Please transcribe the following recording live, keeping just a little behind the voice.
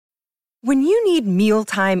When you need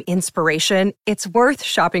mealtime inspiration, it's worth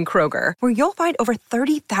shopping Kroger, where you'll find over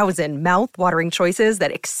 30,000 mouth-watering choices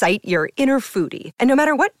that excite your inner foodie. And no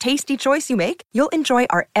matter what tasty choice you make, you'll enjoy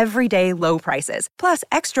our everyday low prices, plus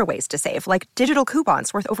extra ways to save, like digital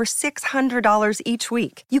coupons worth over $600 each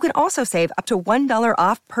week. You can also save up to $1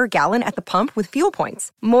 off per gallon at the pump with fuel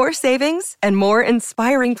points. More savings and more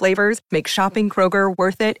inspiring flavors make shopping Kroger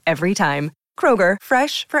worth it every time. Kroger,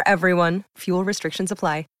 fresh for everyone. Fuel restrictions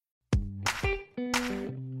apply.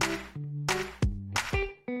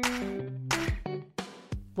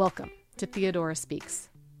 Welcome to Theodora Speaks.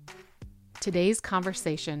 Today's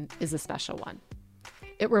conversation is a special one.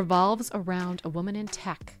 It revolves around a woman in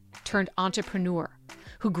tech turned entrepreneur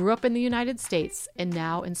who grew up in the United States and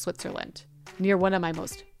now in Switzerland, near one of my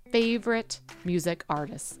most favorite music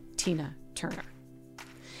artists, Tina Turner.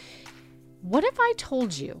 What if I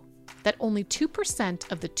told you that only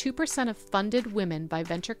 2% of the 2% of funded women by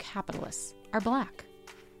venture capitalists are Black?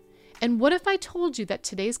 And what if I told you that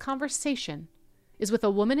today's conversation is with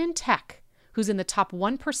a woman in tech who's in the top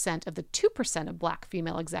 1% of the 2% of Black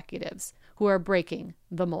female executives who are breaking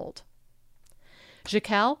the mold?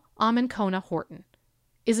 Jaquel Amenkona Horton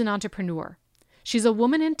is an entrepreneur. She's a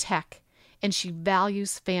woman in tech, and she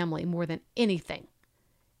values family more than anything,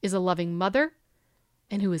 is a loving mother,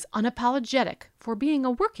 and who is unapologetic for being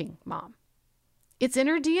a working mom. It's in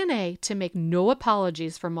her DNA to make no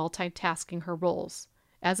apologies for multitasking her roles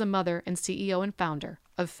as a mother and CEO and founder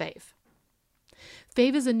of Fave.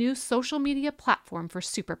 Fave is a new social media platform for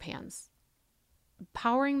superfans,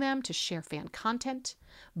 empowering them to share fan content,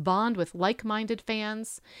 bond with like-minded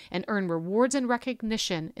fans, and earn rewards and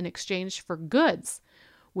recognition in exchange for goods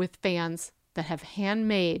with fans that have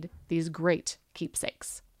handmade these great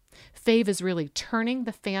keepsakes. Fave is really turning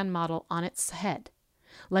the fan model on its head,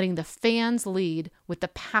 letting the fans lead with the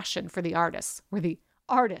passion for the artists, where the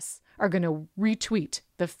artists are going to retweet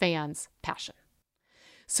the fans' passion.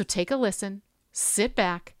 So take a listen. Sit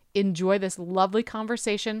back, enjoy this lovely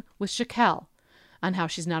conversation with Jaquel on how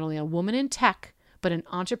she's not only a woman in tech, but an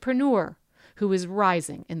entrepreneur who is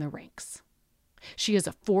rising in the ranks. She is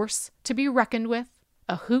a force to be reckoned with,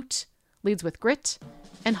 a hoot, leads with grit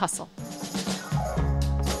and hustle.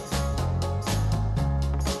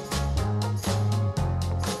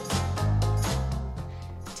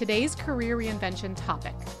 Today's career reinvention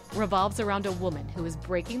topic revolves around a woman who is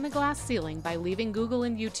breaking the glass ceiling by leaving Google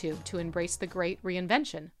and YouTube to embrace the great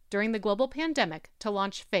reinvention during the global pandemic to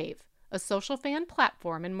launch Fave, a social fan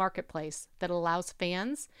platform and marketplace that allows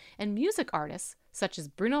fans and music artists such as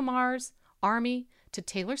Bruno Mars, Army, to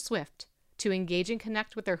Taylor Swift to engage and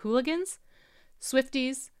connect with their hooligans,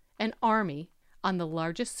 Swifties, and Army on the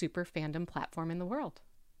largest super fandom platform in the world.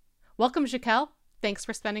 Welcome, Jaquel. Thanks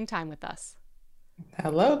for spending time with us.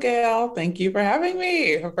 Hello, Gail. Thank you for having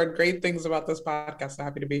me. I've heard great things about this podcast. So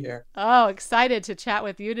happy to be here. Oh, excited to chat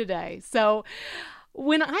with you today. So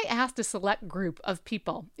when I asked a select group of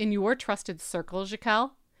people in your trusted circle,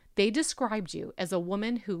 Jaquel, they described you as a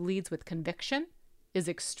woman who leads with conviction, is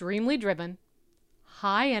extremely driven,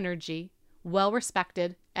 high energy,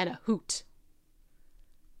 well-respected, and a hoot.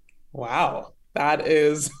 Wow. That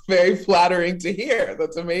is very flattering to hear.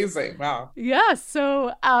 That's amazing. Wow. Yeah.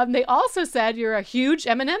 So they also said you're a huge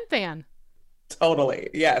Eminem fan. Totally.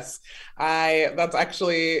 Yes. That's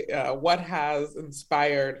actually what has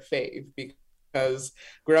inspired Fave, because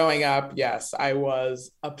growing up, yes, I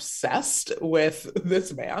was obsessed with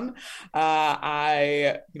this man.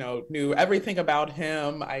 I knew everything about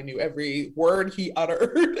him. I knew every word he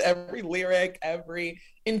uttered, every lyric, every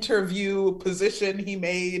interview position he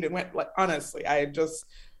made, and went, like, honestly, I just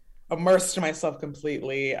immersed myself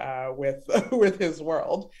completely with his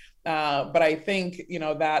world. But I think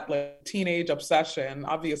that like teenage obsession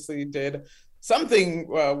obviously did something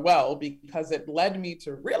well, because it led me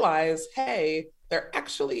to realize, hey, there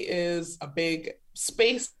actually is a big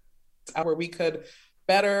space where we could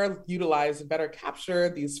better utilize and better capture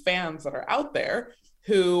these fans that are out there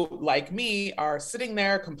who, like me, are sitting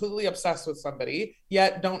there completely obsessed with somebody,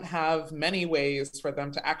 yet don't have many ways for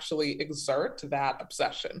them to actually exert that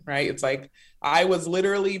obsession, right? It's like I was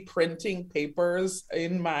literally printing papers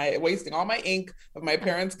wasting all my ink of my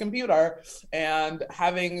parents' computer and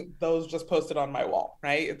having those just posted on my wall,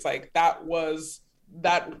 right? It's like what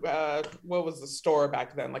was the store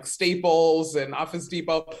back then? Like Staples and Office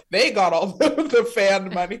Depot. They got all the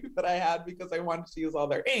fan money that I had because I wanted to use all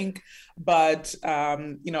their ink. But,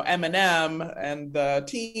 Eminem and the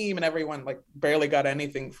team and everyone like barely got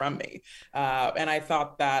anything from me. And I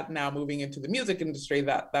thought that now moving into the music industry,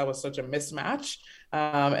 that was such a mismatch.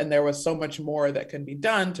 And there was so much more that can be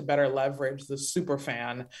done to better leverage the super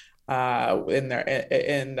fan in there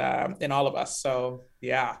in all of us. So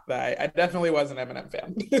yeah, I definitely was an Eminem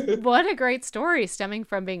fan. What a great story, stemming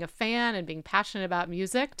from being a fan and being passionate about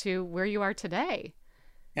music to where you are today.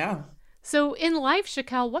 Yeah. So in life,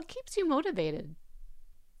 Shakel, what keeps you motivated?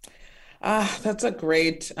 That's a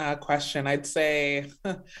great question. I'd say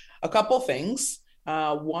a couple things.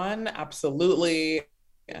 One, absolutely,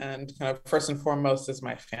 and kind of first and foremost is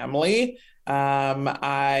my family.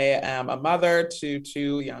 I am a mother to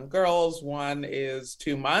two young girls. One is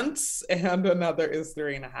 2 months, and another is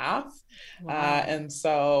 3.5. Wow. And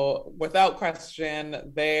so, without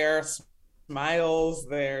question, their smiles,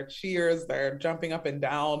 their cheers, their jumping up and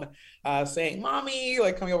down, saying "mommy,"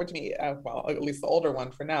 like coming over to me. Well, at least the older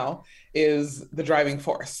one for now is the driving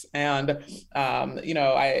force. And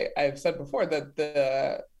I've said before that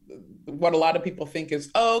the what a lot of people think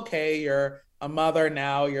is, oh, okay, you're a mother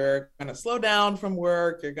now, you're going to slow down from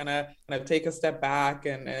work, you're going to kind of take a step back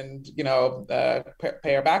and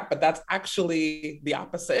pay her back. But that's actually the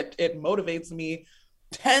opposite. It motivates me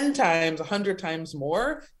 10 times, 100 times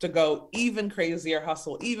more to go even crazier,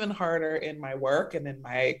 hustle even harder in my work and in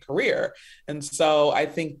my career. And so I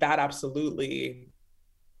think that absolutely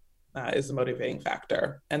is a motivating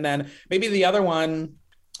factor. And then maybe the other one,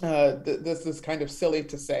 this is kind of silly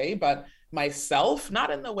to say, but myself, not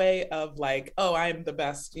in the way of like, oh, I'm the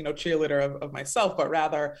best, cheerleader of myself, but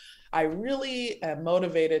rather I really am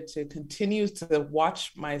motivated to continue to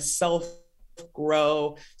watch myself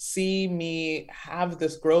grow, see me have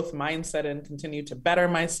this growth mindset and continue to better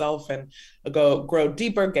myself and grow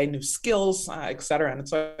deeper, gain new skills, et cetera. And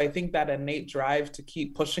so I think that innate drive to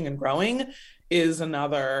keep pushing and growing is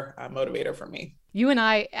another motivator for me. You and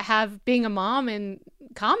I have being a mom in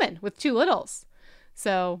common with two littles.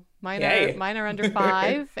 So mine are under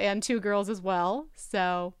 5 and 2 girls as well.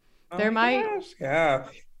 So they're gosh, yeah.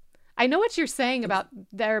 I know what you're saying about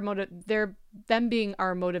them being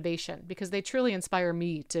our motivation, because they truly inspire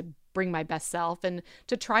me to bring my best self and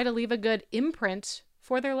to try to leave a good imprint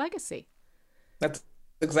for their legacy. That's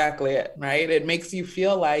exactly it, right? It makes you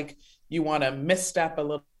feel like you want to misstep a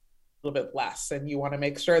little bit less, and you want to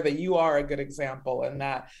make sure that you are a good example and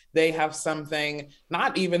that they have something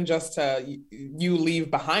not even just to you leave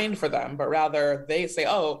behind for them, but rather they say,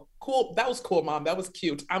 oh, cool, that was cool, mom, that was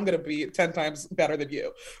cute, I'm going to be 10 times better than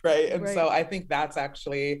you, right? And so I think that's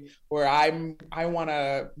actually where I want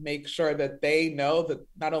to make sure that they know that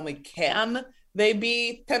not only can they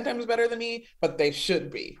be 10 times better than me, but they should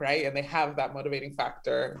be, right? And they have that motivating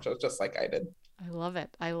factor, just like I did. I love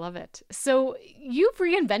it. I love it. So you've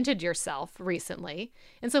reinvented yourself recently.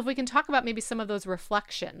 And so if we can talk about maybe some of those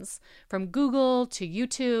reflections from Google to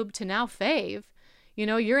YouTube to now Fave,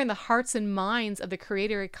 you're in the hearts and minds of the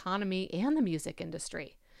creator economy and the music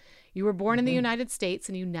industry. You were born in the United States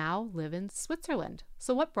and you now live in Switzerland.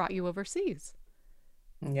 So what brought you overseas?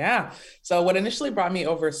 Yeah. So what initially brought me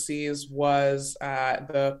overseas was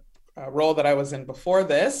the role that I was in before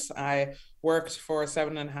this. I worked for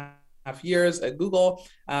 7.5 years at Google,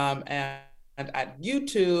 and at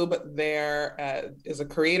YouTube, there is a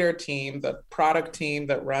creator team, the product team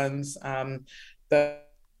that runs the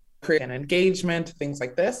create and engagement, things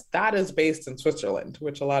like this. That is based in Switzerland,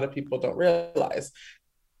 which a lot of people don't realize.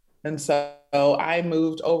 And so I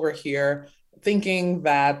moved over here thinking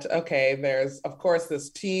that, okay, there's of course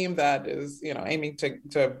this team that is, aiming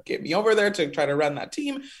to get me over there to try to run that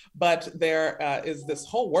team. But there is this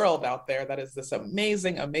whole world out there that is this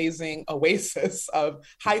amazing, amazing oasis of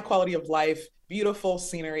high quality of life, beautiful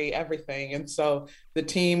scenery, everything. And so the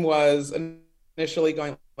team was initially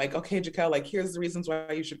going like, okay, Jaquel, like, here's the reasons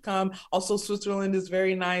why you should come. Also, Switzerland is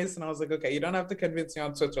very nice. And I was like, okay, you don't have to convince me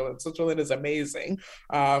on Switzerland. Switzerland is amazing.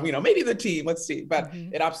 Maybe the team, let's see. But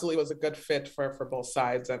it absolutely was a good fit for both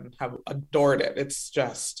sides and have adored it. It's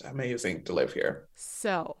just amazing to live here.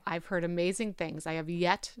 So I've heard amazing things. I have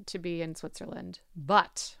yet to be in Switzerland,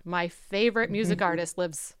 but my favorite music artist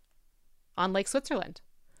lives on Lake Switzerland.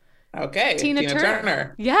 Okay. Tina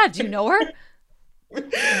Turner. Yeah. Do you know her?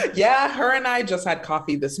 Yeah, her and I just had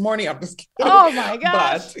coffee this morning. I'm just kidding. Oh my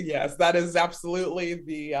gosh. But yes, that is absolutely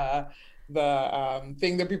the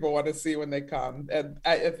thing that people want to see when they come. And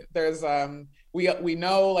if there's we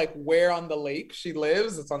know like where on the lake she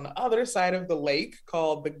lives. It's on the other side of the lake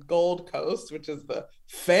called the Gold Coast, which is the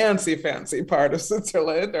fancy part of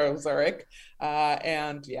Switzerland, or Zurich.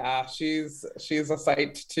 And yeah, she's a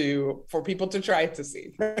sight for people to try to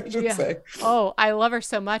see, I should say. Oh, I love her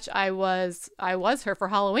so much. I was her for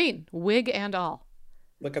Halloween, wig and all.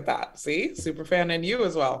 Look at that. See, super fan in you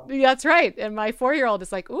as well. That's right. And my 4-year-old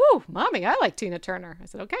is like, "Ooh, mommy, I like Tina Turner." I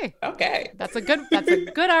said, "Okay, Okay. that's a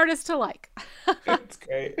good artist to like." That's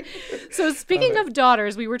great. So speaking of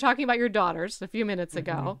daughters, we were talking about your daughters a few minutes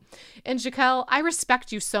ago. And Jaquel, I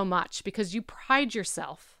respect you so much because you pride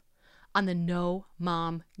yourself on the no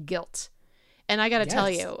mom guilt. And I got to tell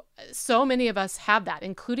you, so many of us have that,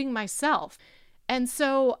 including myself. And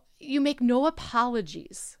so you make no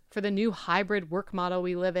apologies for the new hybrid work model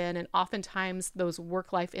we live in. And oftentimes those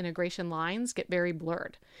work-life integration lines get very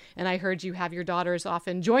blurred. And I heard you have your daughters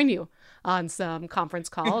often join you on some conference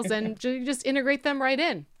calls and you just integrate them right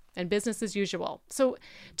in and business as usual. So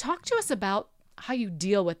talk to us about how you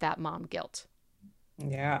deal with that mom guilt.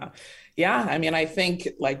 Yeah. Yeah. I mean, I think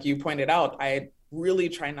like you pointed out, I really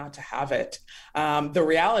try not to have it. The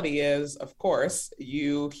reality is, of course,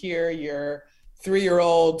 you hear your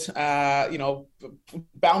 3-year-old,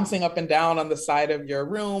 bouncing up and down on the side of your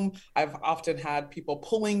room. I've often had people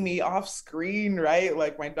pulling me off screen, right?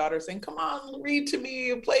 Like my daughter saying, come on, read to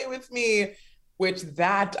me, play with me, which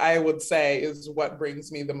that I would say is what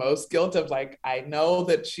brings me the most guilt of like, I know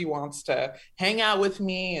that she wants to hang out with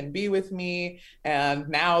me and be with me. And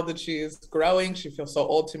now that she's growing, she feels so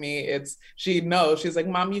old to me. She knows, she's like,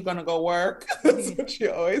 Mom, you gonna go work? That's what she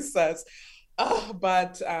always says.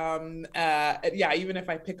 Even if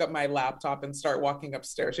I pick up my laptop and start walking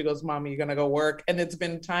upstairs, she goes, Mommy, you gonna go work? And it's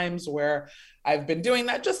been times where I've been doing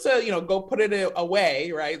that just to, go put it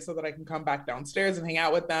away, right? So that I can come back downstairs and hang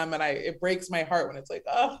out with them. And it breaks my heart when it's like,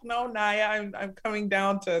 oh no, Naya, I'm coming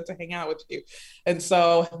down to hang out with you. And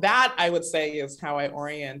so that I would say is how I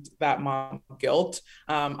orient that mom guilt.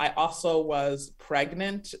 I also was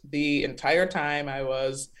pregnant the entire time I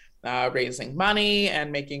was raising money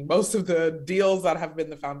and making most of the deals that have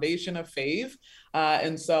been the foundation of Fave.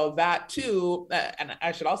 And so that too, and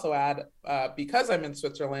I should also add, because I'm in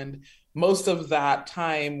Switzerland, most of that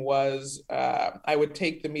time was, I would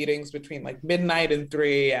take the meetings between like midnight and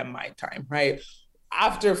 3 a.m. my time, right?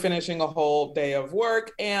 After finishing a whole day of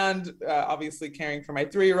work and obviously caring for my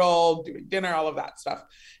 3-year-old, doing dinner, all of that stuff.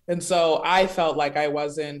 And so I felt like I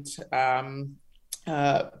wasn't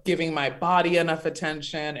giving my body enough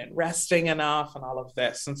attention and resting enough and all of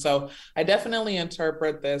this. And so I definitely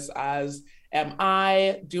interpret this as, am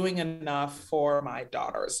I doing enough for my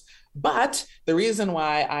daughters? But the reason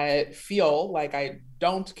why I feel like I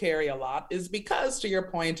don't carry a lot is because, to your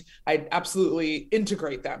point, I absolutely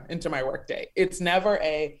integrate them into my workday. It's never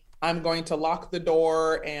I'm going to lock the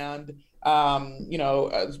door and,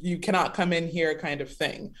 you cannot come in here kind of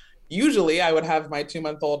thing. Usually I would have my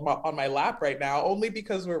 2-month-old on my lap right now, only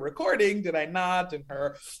because we're recording, did I not? And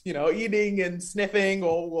her, eating and sniffing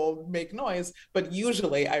will make noise. But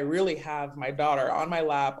usually I really have my daughter on my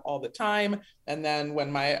lap all the time. And then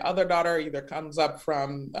when my other daughter either comes up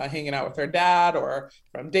from hanging out with her dad or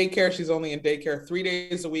from daycare, she's only in daycare 3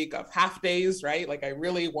 days a week of half days, right? Like I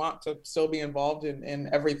really want to still be involved in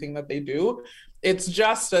everything that they do. It's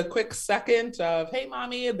just a quick second of, hey,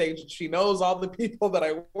 mommy, she knows all the people that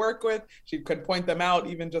I work with. She could point them out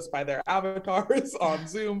even just by their avatars on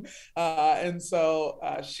Zoom. And so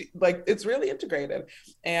it's really integrated.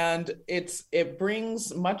 And it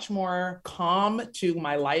brings much more calm to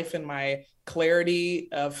my life and my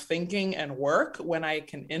clarity of thinking and work when I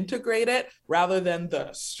can integrate it, rather than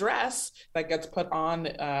the stress that gets put on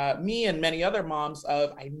me and many other moms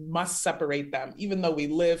of, I must separate them. Even though we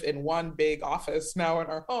live in one big office now in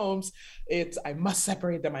our homes, I must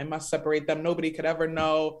separate them. I must separate them. Nobody could ever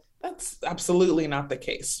know. That's absolutely not the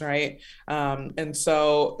case, right? And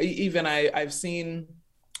so even I've seen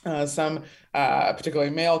some particularly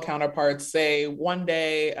male counterparts say one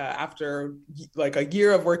day after like a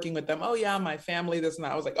year of working with them, oh yeah, my family, this and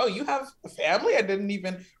that. I was like, oh, you have a family? I didn't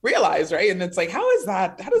even realize, right? And it's like, how is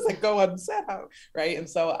that? How does that go unsaid? Right? And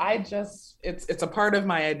so it's a part of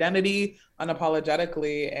my identity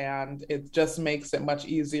unapologetically, and it just makes it much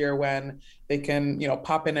easier when they can,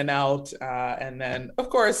 pop in and out, and then of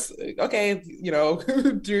course, okay,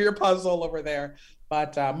 do your puzzle over there.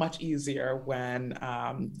 But much easier when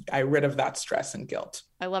I rid of that stress and guilt.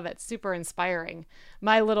 I love it. Super inspiring.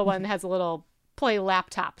 My little one has a little play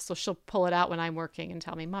laptop, so she'll pull it out when I'm working and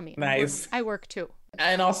tell me, Mommy, nice. I work too.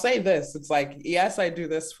 And I'll say this, it's like, yes, I do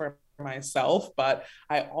this for myself, but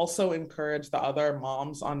I also encourage the other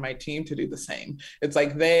moms on my team to do the same. It's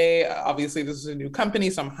like obviously this is a new company,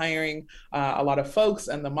 so I'm hiring a lot of folks,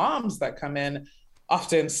 and the moms that come in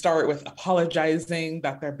often start with apologizing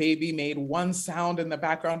that their baby made one sound in the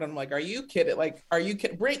background. And I'm like, are you kidding? Like, are you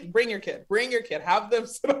kidding? Bring your kid, have them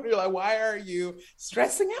sit on your lap. Why are you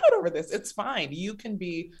stressing out over this? It's fine. You can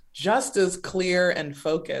be just as clear and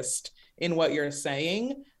focused in what you're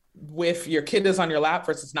saying if your kid is on your lap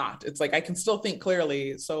versus not. It's like I can still think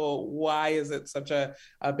clearly, so why is it such a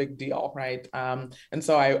big deal, right? And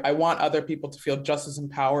so I want other people to feel just as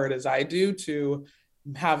empowered as I do to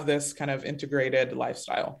have this kind of integrated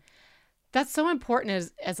lifestyle. That's so important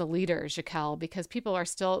as a leader, Jaquel, because people are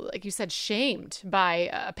still, like you said, shamed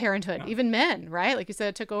by parenthood, Yeah. even men, right? Like you said,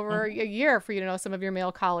 it took over a year for you to know some of your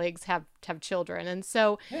male colleagues have children. And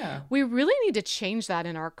so Yeah. we really need to change that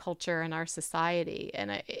in our culture and our society.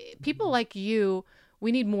 And people like you,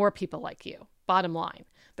 we need more people like you, bottom line.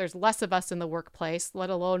 There's less of us in the workplace, let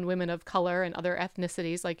alone women of color and other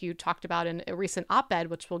ethnicities, like you talked about in a recent op-ed,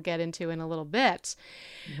 which we'll get into in a little bit.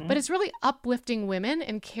 But it's really uplifting women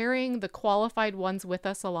and carrying the qualified ones with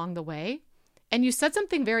us along the way. And you said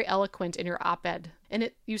something very eloquent in your op-ed. And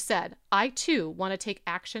you said, I too want to take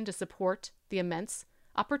action to support the immense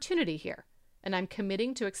opportunity here. And I'm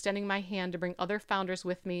committing to extending my hand to bring other founders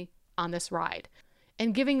with me on this ride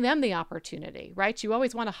and giving them the opportunity, right? You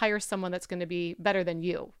always want to hire someone that's going to be better than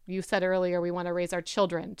you. You said earlier, we want to raise our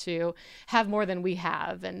children to have more than we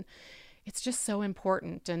have. And it's just so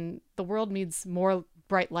important. And the world needs more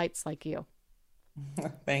bright lights like you.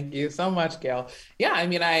 Thank you so much, Gail. Yeah, I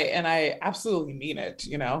mean, I absolutely mean it.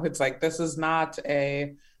 It's like this is not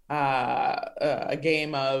a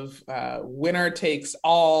game of winner takes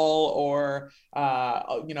all, or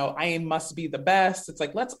I must be the best. It's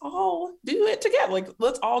like, let's all do it together. Like,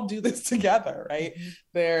 let's all do this together, right?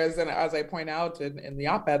 And as I point out in the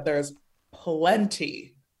op-ed, there's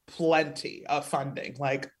plenty of funding,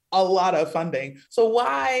 like a lot of funding. So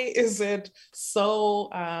why is it so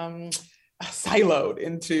siloed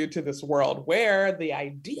into this world where the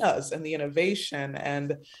ideas and the innovation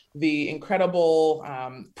and the incredible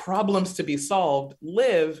problems to be solved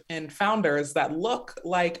live in founders that look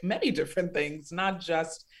like many different things, not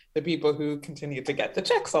just the people who continue to get the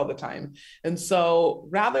checks all the time? And so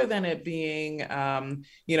rather than it being,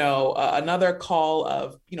 another call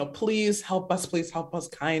of, please help us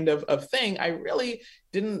kind of thing, I really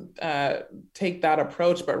didn't take that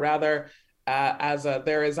approach, but rather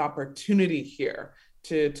there is opportunity here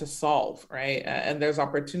to solve, right? And there's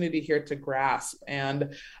opportunity here to grasp.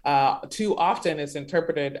 And too often it's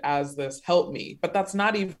interpreted as this help me, but that's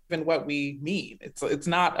not even what we mean. It's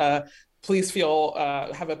not please feel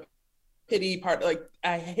have a pity part. Like,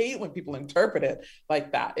 I hate when people interpret it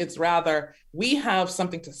like that. It's rather, we have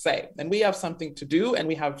something to say and we have something to do and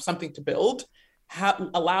we have something to build.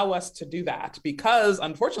 Allow us to do that, because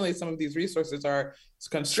unfortunately some of these resources are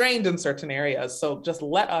constrained in certain areas. So just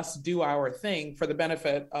let us do our thing for the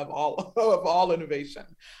benefit of all innovation.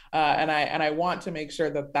 And I want to make sure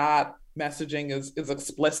that messaging is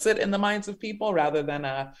explicit in the minds of people, rather than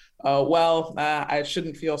I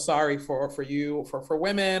shouldn't feel sorry for you, for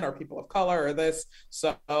women or people of color or this.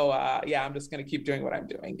 So I'm just going to keep doing what I'm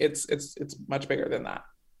doing. It's much bigger than that.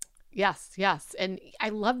 Yes, yes. And I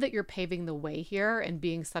love that you're paving the way here and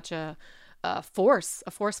being such a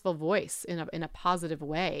forceful voice in a positive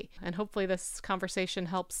way. And hopefully this conversation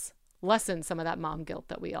helps lessen some of that mom guilt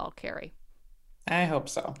that we all carry. I hope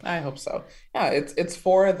so. Yeah, it's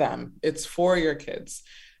for them. It's for your kids.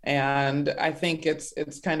 And I think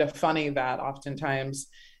it's kind of funny that oftentimes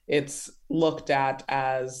it's looked at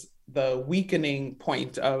as the weakening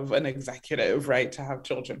point of an executive, right, to have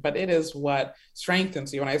children, but it is what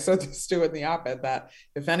strengthens you. And I said this too in the op-ed, that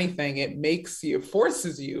if anything, it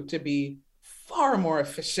forces you to be far more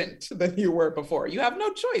efficient than you were before. You have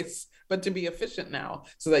no choice but to be efficient now,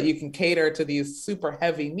 so that you can cater to these super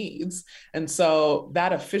heavy needs. And so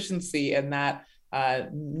that efficiency and that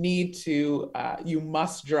need to, you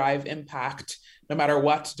must drive impact no matter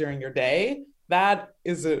what during your day. That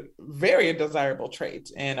is a very desirable trait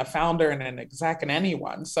in a founder and an exec and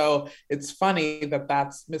anyone. So it's funny that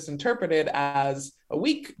that's misinterpreted as a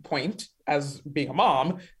weak point as being a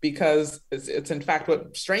mom, because it's in fact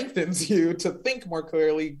what strengthens you to think more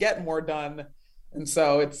clearly, get more done. And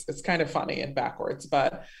so it's kind of funny and backwards,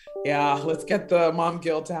 but yeah, let's get the mom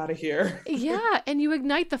guilt out of here. Yeah, and you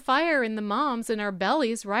ignite the fire in the moms in our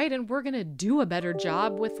bellies, right? And we're going to do a better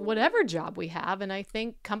job with whatever job we have. And I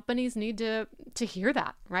think companies need to hear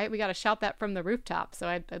that, right? We got to shout that from the rooftop. So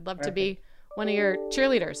I'd love to be one of your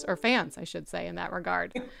cheerleaders, or fans, I should say, in that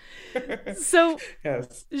regard. So,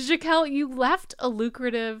 Yes. Jaquel, you left a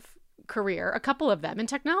lucrative career, a couple of them, in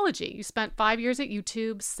technology. You spent 5 years at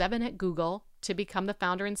YouTube, 7 at Google, to become the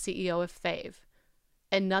founder and CEO of Fave.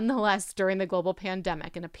 And nonetheless, during the global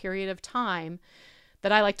pandemic, in a period of time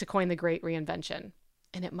that I like to coin the Great Reinvention.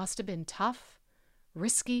 And it must have been tough,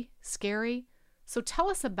 risky, scary. So tell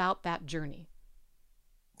us about that journey.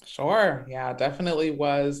 Sure. Yeah, definitely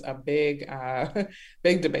was a big,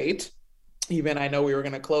 big debate. even I know we were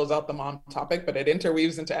going to close out the mom topic, but it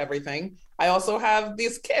interweaves into everything. I also have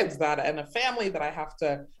these kids that and a family that I have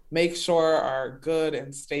to make sure are good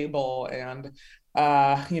and stable. And,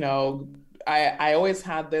 you know, I always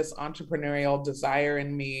had this entrepreneurial desire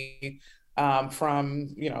in me from,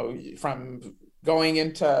 you know, from going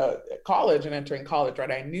into college and entering college,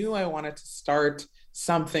 right? I knew I wanted to start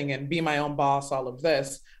something and be my own boss, all of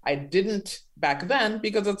this. I didn't back then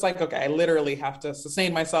because it's like, okay, I literally have to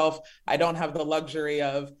sustain myself. I don't have the luxury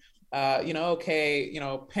of, you know, okay, you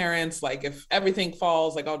know, parents, like if everything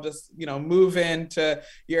falls, like I'll just, you know, move into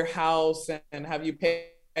your house and have you pay.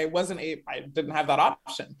 I didn't have that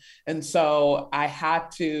option. And so I had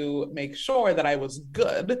to make sure that I was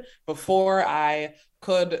good before I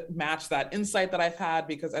could match that insight that I've had,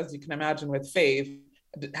 because as you can imagine with Fave,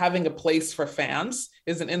 having a place for fans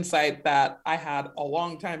is an insight that I had a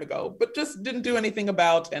long time ago, but just didn't do anything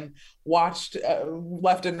about, and watched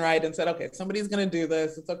left and right and said, okay, somebody's going to do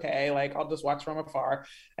this. It's okay. Like I'll just watch from afar,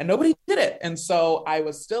 and nobody did it. And so I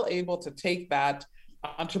was still able to take that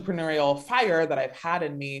entrepreneurial fire that I've had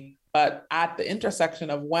in me, but at the intersection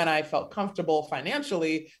of when I felt comfortable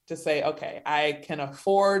financially to say, okay, I can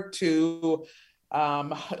afford to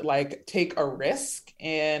like take a risk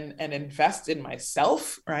and invest in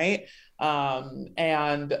myself, right?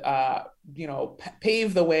 And you know,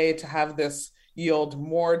 pave the way to have this yield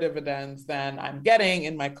more dividends than I'm getting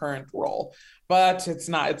in my current role. But it's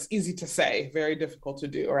easy to say, very difficult to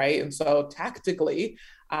do, right? And so tactically,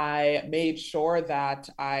 I made sure that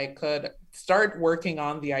I could start working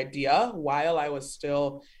on the idea while I was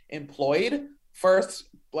still employed. First,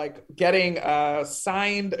 like getting a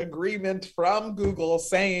signed agreement from Google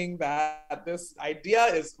saying that this idea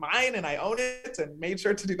is mine and I own it, and made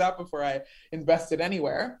sure to do that before I invested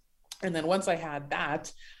anywhere. And then once I had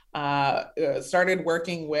that, started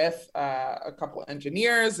working with a couple of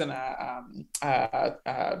engineers and a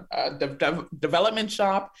development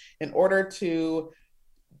shop in order to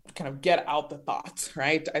kind of get out the thoughts,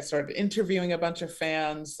 right? I started interviewing a bunch of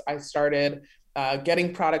fans. I started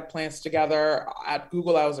getting product plans together. At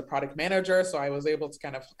Google, I was a product manager, so I was able to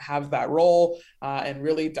kind of have that role and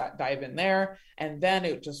really dive in there. And then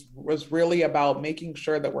it just was really about making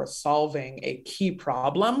sure that we're solving a key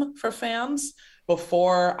problem for fans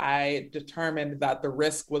before I determined that the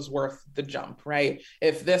risk was worth the jump, right?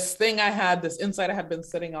 If this thing I had, this insight I had been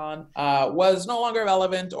sitting on was no longer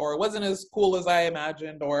relevant, or wasn't as cool as I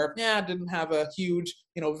imagined, or didn't have a huge,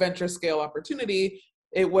 venture scale opportunity,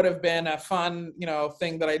 it would have been a fun,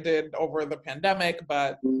 thing that I did over the pandemic,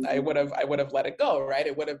 but I would have let it go, right?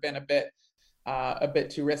 It would have been a bit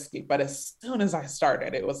too risky. But as soon as I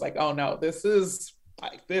started, it was like, oh no, this is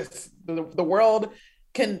like this, the world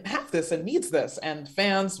can have this and needs this, and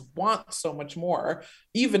fans want so much more,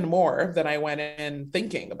 even more than I went in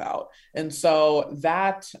thinking about. And so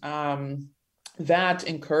that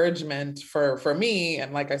encouragement for me,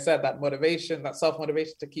 and like I said, that motivation, that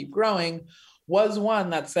self-motivation to keep growing, was one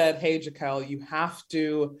that said, hey, Jaquel, you have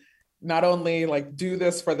to not only like do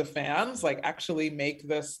this for the fans, like actually make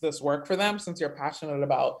this work for them. Since you're passionate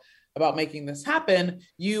about making this happen,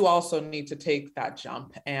 you also need to take that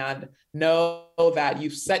jump and know that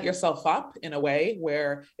you've set yourself up in a way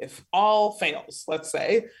where if all fails, let's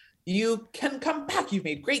say, you can come back. You've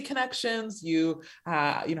made great connections. You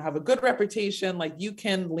have a good reputation. Like you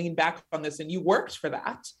can lean back on this, and you worked for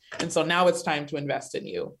that. And so now it's time to invest in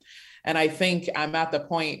you. And I think I'm at the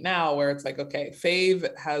point now where it's like, okay, Fave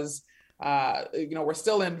has, we're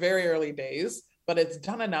still in very early days, but it's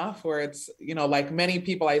done enough where it's, like many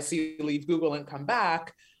people I see leave Google and come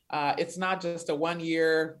back. It's not just a 1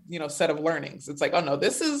 year, set of learnings. It's like, oh no,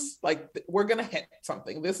 this is like, we're going to hit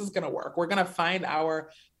something. This is going to work. We're going to find our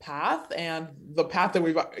path. And the path that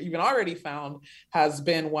we've even already found has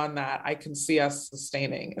been one that I can see us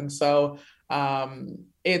sustaining. And so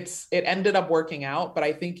it ended up working out, but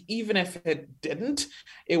I think even if it didn't,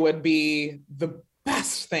 it would be the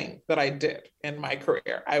best thing that I did in my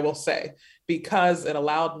career, I will say, because it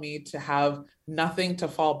allowed me to have nothing to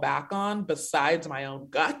fall back on besides my own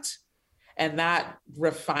gut. And that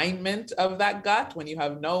refinement of that gut, when you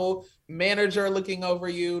have no manager looking over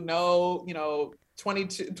you, no,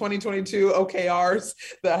 2022 OKRs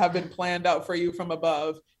that have been planned out for you from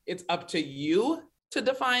above, it's up to you to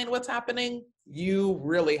define what's happening. You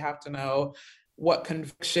really have to know what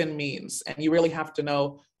conviction means, and you really have to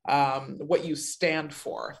know what you stand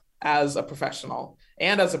for as a professional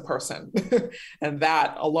and as a person. And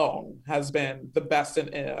that alone has been the best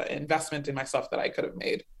investment in myself that I could have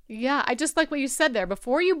made. Yeah, I just like what you said there.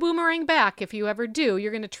 Before you boomerang back, if you ever do,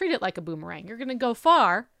 you're going to treat it like a boomerang. You're going to go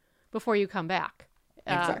far before you come back.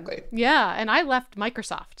 Exactly. Yeah, and I left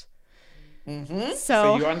Microsoft So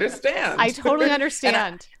So you understand. I totally and I,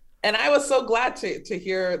 understand. and I was so glad to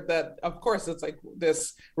hear that. Of course, it's like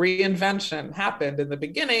this reinvention happened in the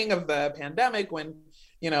beginning of the pandemic when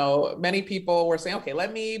many people were saying, okay,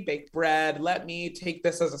 let me bake bread, let me take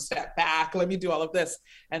this as a step back, let me do all of this.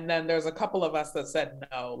 And then there's a couple of us that said,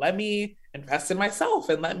 no, let me invest in myself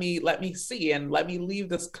and let me see and let me leave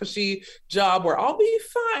this cushy job where I'll be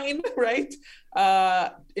fine, right?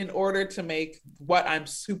 In order to make what I'm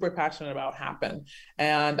super passionate about happen.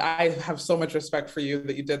 And I have so much respect for you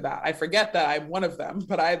that you did that. I forget that I'm one of them,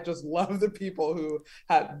 but I just love the people who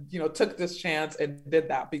had, took this chance and did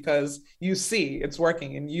that, because you see it's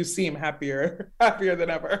working and you seem happier, happier than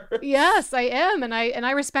ever. Yes, I am, and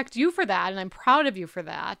I respect you for that, and I'm proud of you for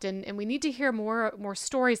that. And we need to hear more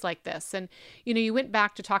stories like this. And you went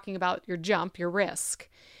back to talking about your jump, your risk.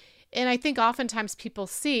 And I think oftentimes people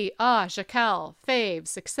see, Jaquel, fave,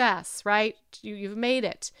 success, right? You've made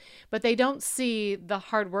it. But they don't see the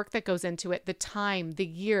hard work that goes into it, the time, the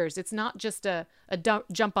years. It's not just a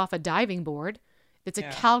jump off a diving board. It's a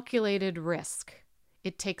calculated risk.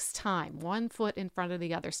 It takes time, one foot in front of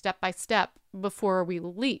the other, step by step, before we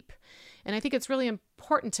leap. And I think it's really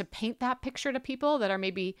important to paint that picture to people that are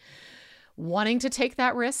maybe wanting to take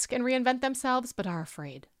that risk and reinvent themselves, but are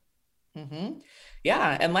afraid. Mm-hmm.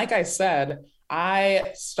 Yeah. And like I said,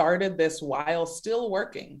 I started this while still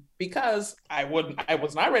working because I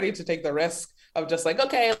was not ready to take the risk of just like,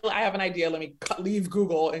 okay, I have an idea. Let me leave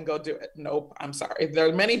Google and go do it. Nope. I'm sorry. There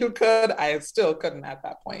are many who could. I still couldn't at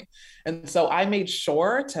that point. And so I made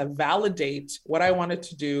sure to validate what I wanted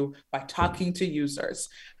to do by talking to users,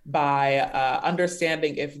 by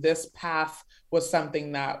understanding if this path was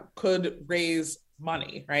something that could raise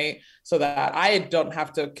money, right? So that I don't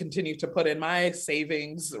have to continue to put in my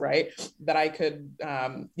savings, right? That I could,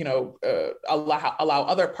 allow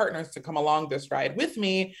other partners to come along this ride with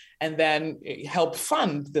me and then help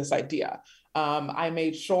fund this idea. I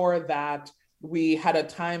made sure that we had a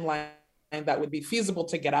timeline that would be feasible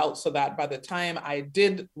to get out so that by the time I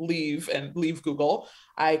did leave Google,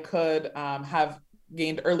 I could have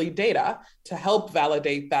gained early data to help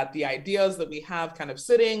validate that the ideas that we have kind of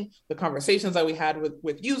sitting, the conversations that we had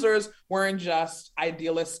with users weren't just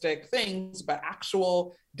idealistic things, but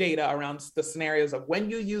actual data around the scenarios of when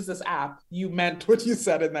you use this app, you meant what you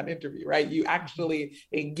said in that interview, right? You actually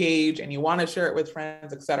engage and you want to share it with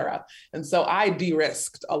friends, etc. And so I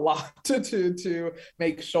de-risked a lot to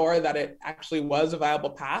make sure that it actually was a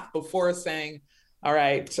viable path before saying, all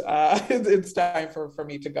right, it's time for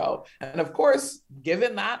me to go. And of course,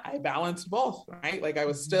 given that, I balanced both, right? Like I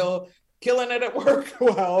was still killing it at work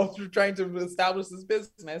while trying to establish this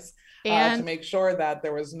business to make sure that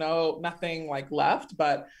there was nothing like left,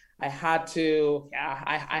 but I had to,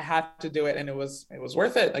 I had to do it. And it was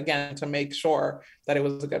worth it, again, to make sure that it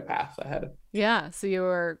was a good path ahead. Yeah. So you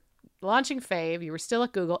were launching Fave, you were still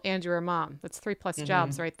at Google, and you were a mom. That's 3+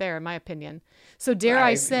 jobs right there, in my opinion. So dare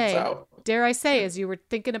I say, as you were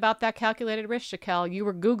thinking about that calculated risk, Jaquel, you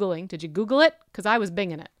were Googling. Did you Google it? Because I was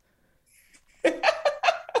binging it.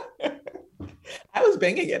 I was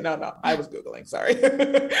binging it. No, I was Googling, sorry.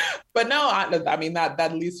 But no, I mean,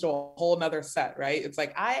 that leads to a whole nother set, right? It's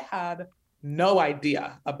like, I had no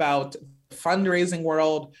idea about fundraising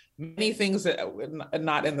world, many things that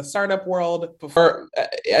not in the startup world before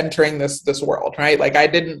entering this world, right? Like I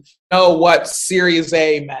didn't know what Series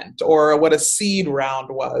A meant or what a seed round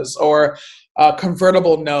was or a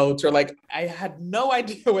convertible note, or like I had no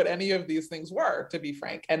idea what any of these things were, to be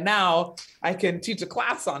frank. And now I can teach a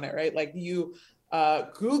class on it, right? Like you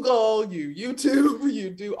Google, you YouTube, you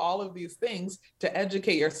do all of these things to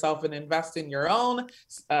educate yourself and invest in your own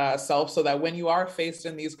self, so that when you are faced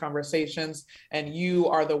in these conversations and you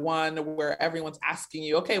are the one where everyone's asking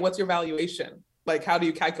you, okay, what's your valuation? Like, how do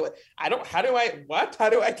you calculate? How do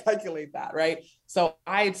I calculate that? Right. So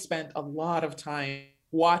I had spent a lot of time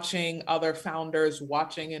watching other founders,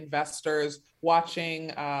 watching investors,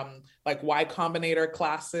 watching like Y Combinator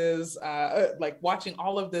classes, like watching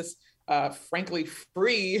all of this frankly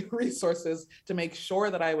free resources to make sure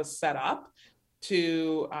that I was set up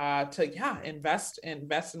to invest in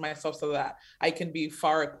myself so that I can be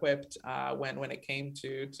far equipped when it came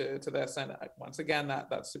to this. And once again,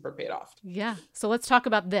 that super paid off. Yeah. So let's talk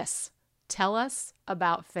about this. Tell us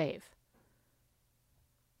about Fave.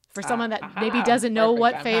 For someone that maybe doesn't know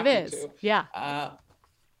what Fave is. Yeah.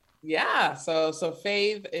 Yeah. So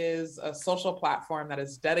Fave is a social platform that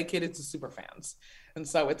is dedicated to superfans. And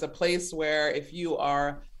so it's a place where if you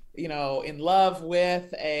are, in love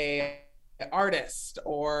with an artist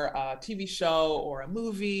or a TV show or a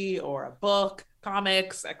movie or a book,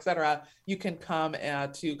 comics, etc., you can come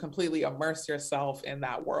to completely immerse yourself in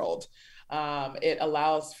that world. It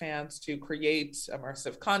allows fans to create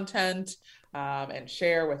immersive content and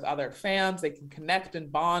share with other fans. They can connect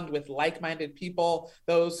and bond with like-minded people,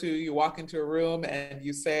 those who you walk into a room and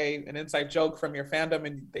you say an inside joke from your fandom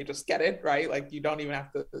and they just get it, right? Like you don't even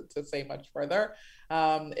have to say much further.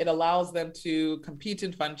 It allows them to compete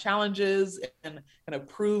in fun challenges and kind of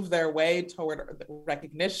prove their way toward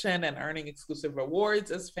recognition and earning exclusive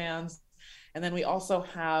rewards as fans. And then we also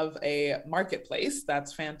have a marketplace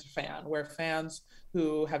that's fan to fan, where fans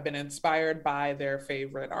who have been inspired by their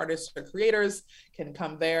favorite artists or creators can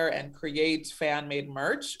come there and create fan-made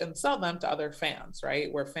merch and sell them to other fans,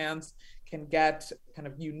 right? Where fans can get kind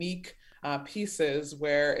of unique pieces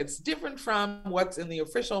where it's different from what's in the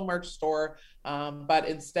official merch store, but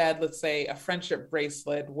instead, let's say a friendship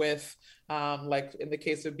bracelet with, like in the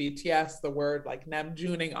case of BTS, the word like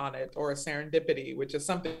Namjooning on it, or a serendipity, which is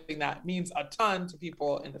something that means a ton to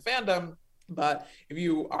people in the fandom. But if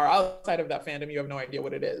you are outside of that fandom, you have no idea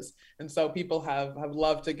what it is. And so people have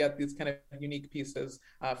loved to get these kind of unique pieces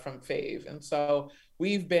from Fave. And so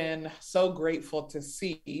we've been so grateful to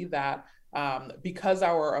see that because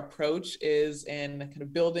our approach is in kind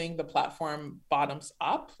of building the platform bottoms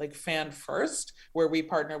up, like fan first, where we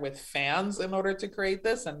partner with fans in order to create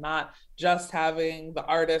this and not just having the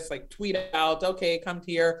artist like tweet out, okay, come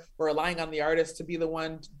here. We're relying on the artist to be the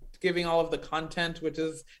one giving all of the content, which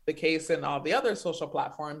is the case in all the other social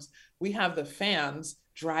platforms. We have the fans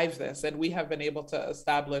drive this, and we have been able to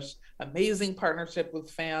establish amazing partnership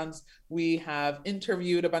with fans. We have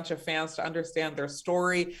interviewed a bunch of fans to understand their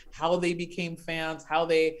story, how they became fans, how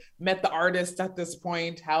they met the artist at this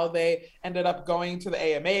point, how they ended up going to the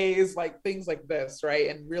AMAs, like things like this,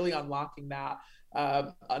 right? And really unlocking that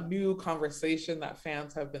a new conversation that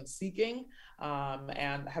fans have been seeking,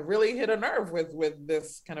 and have really hit a nerve with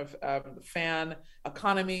this kind of fan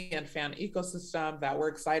economy and fan ecosystem that we're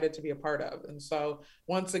excited to be a part of. And so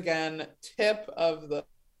once again, tip of the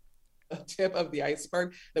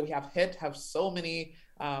iceberg that we have so many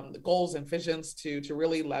goals and visions to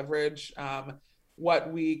really leverage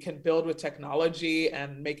what we can build with technology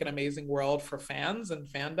and make an amazing world for fans and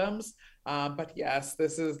fandoms. But yes,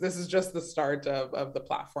 this is just the start of the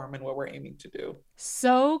platform and what we're aiming to do.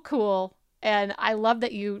 So cool. And I love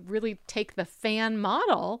that you really take the fan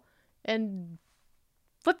model and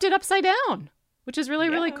flipped it upside down, which is really,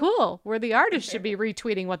 really cool, where the artist should be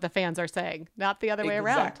retweeting what the fans are saying, not the other way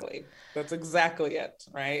around. Exactly. That's exactly it,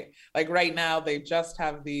 right? Like right now, they just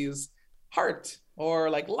have these heart or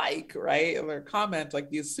like, right? Or comment, like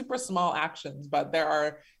these super small actions, but there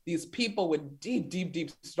are these people with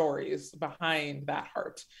deep stories behind that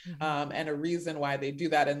heart, and a reason why they do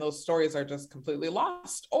that. And those stories are just completely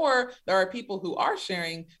lost. Or there are people who are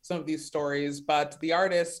sharing some of these stories, but the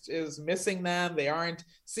artist is missing them. They aren't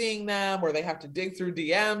seeing them, or they have to dig through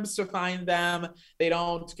DMs to find them. They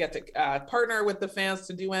don't get to partner with the fans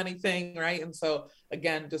to do anything, right? And so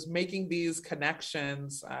again, just making these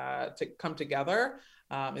connections to come together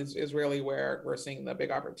is really where we're seeing the big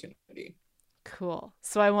opportunity. Cool.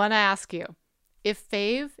 So I want to ask you, if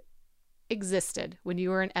Fave existed when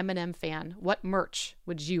you were an Eminem fan, what merch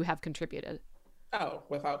would you have contributed? Oh,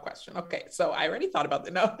 without question. Okay, so I already thought about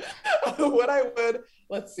that. No, what I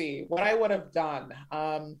would have done.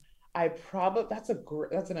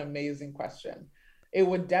 That's an amazing question. It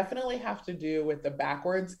would definitely have to do with the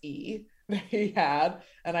backwards E that he had.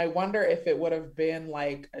 And I wonder if it would have been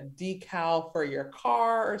like a decal for your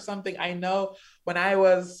car or something. I know when I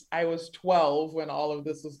was 12 when all of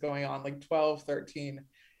this was going on, like 12, 13.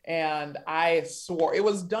 And I swore it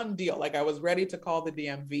was done deal. Like I was ready to call the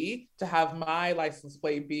DMV to have my license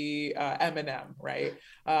plate be Eminem, right?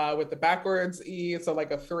 With the backwards E, so like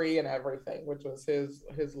a 3 and everything, which was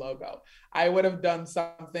his logo. I would have done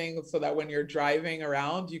something so that when you're driving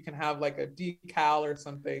around, you can have like a decal or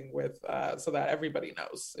something with, so that everybody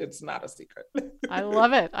knows it's not a secret. I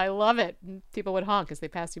love it. I love it. People would honk as they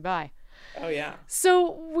pass you by. Oh yeah.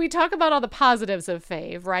 So we talk about all the positives of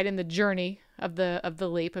Fave, right? In the journey of the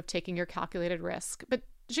leap of taking your calculated risk. But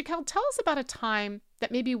Jaquel, tell us about a time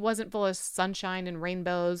that maybe wasn't full of sunshine and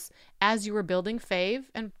rainbows as you were building Fave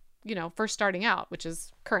and, first starting out, which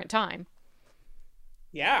is current time.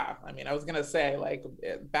 Yeah. I mean, I was going to say, like,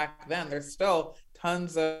 back then, there's still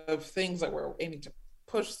tons of things that we're aiming to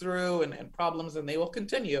push through and problems, and they will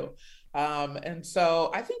continue. And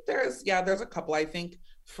so I think there's a couple. I think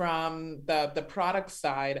from the product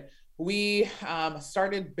side, we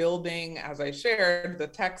started building, as I shared, the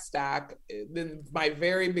tech stack in my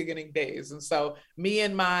very beginning days. And so me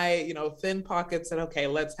and my, thin pockets said, okay,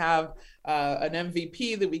 let's have an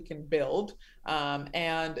MVP that we can build.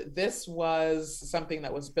 And this was something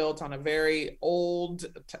that was built on a very old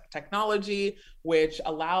technology, which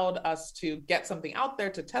allowed us to get something out there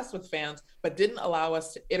to test with fans, but didn't allow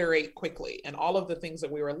us to iterate quickly. And all of the things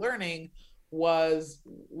that we were learning was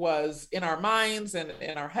in our minds and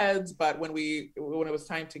in our heads, but when it was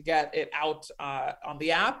time to get it out on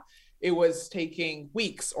the app, it was taking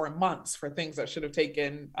weeks or months for things that should have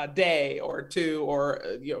taken a day or two, or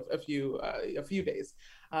a few days.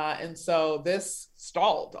 And so this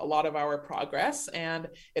stalled a lot of our progress, and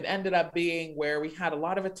it ended up being where we had a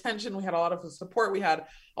lot of attention, we had a lot of support, we had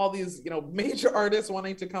all these major artists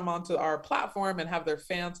wanting to come onto our platform and have their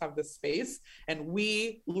fans have this space, and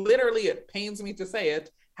we literally, it pains me to say it,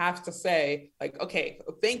 have to say, like, okay,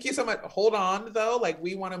 thank you so much, hold on though, like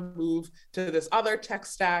we want to move to this other tech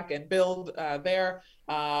stack and build there,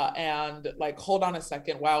 and like hold on a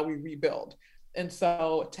second while we rebuild. And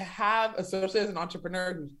so to have, especially as an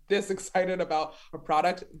entrepreneur who's this excited about a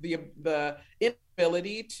product, the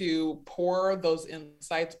inability to pour those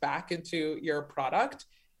insights back into your product,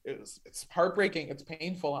 it's heartbreaking, it's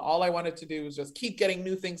painful. And all I wanted to do was just keep getting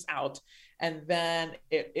new things out. And then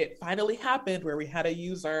it finally happened where we had a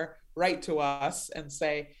user write to us and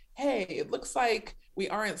say, hey, it looks like we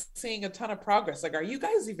aren't seeing a ton of progress. Like, are you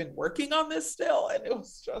guys even working on this still? And it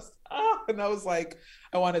was just, and I was like,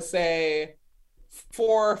 I want to say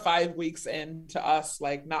 4 or 5 weeks into us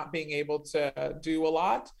like not being able to do a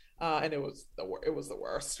lot, and it was the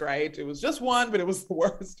worst, right? It was just one, but it was the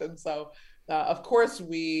worst. And so of course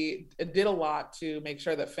we did a lot to make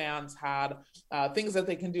sure that fans had things that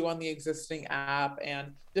they can do on the existing app,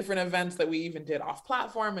 and different events that we even did off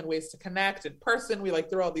platform, and ways to connect in person. We like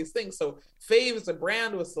through all these things, so Fave as a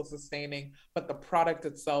brand was still sustaining, but the product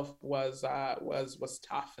itself was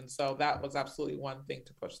tough. And so that was absolutely one thing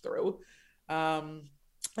to push through.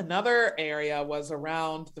 Another area was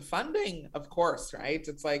around the funding, of course, right?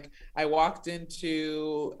 It's like I walked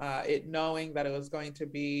into it knowing that it was going to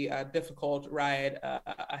be a difficult ride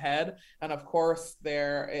ahead. And of course,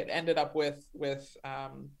 it ended up with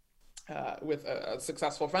a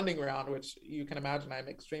successful funding round, which you can imagine I'm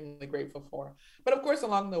extremely grateful for. But of course,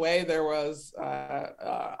 along the way, there was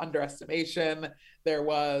underestimation. There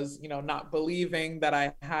was, not believing that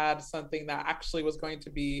I had something that actually was going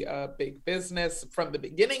to be a big business from the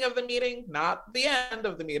beginning of the meeting, not the end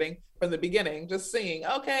of the meeting, from the beginning, just saying,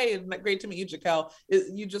 okay, great to meet you, Jaquel.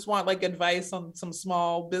 You just want like advice on some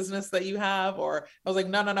small business that you have? Or I was like,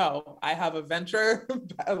 no, I have a venture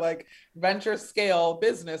scale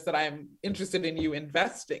business that I'm interested in you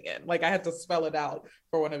investing in. Like I had to spell it out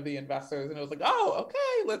for one of the investors, and it was like, oh,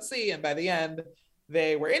 okay, let's see. And by the end,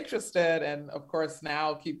 they were interested, and of course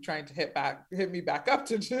now keep trying to hit me back up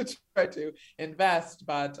to try to invest.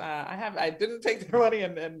 But I didn't take their money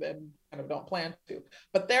and kind of don't plan to.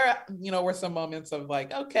 But there, were some moments of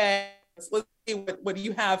like, okay, let's see what do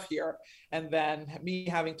you have here, and then me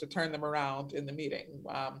having to turn them around in the meeting.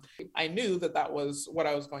 I knew that was what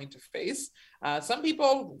I was going to face. Some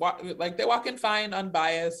people they walk in fine,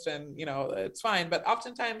 unbiased, and it's fine. But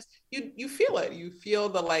oftentimes you feel it. You feel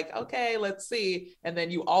the like, okay, let's see, and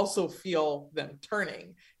then you also feel them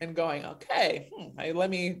turning and going, okay,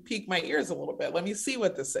 let me peek my ears a little bit. Let me see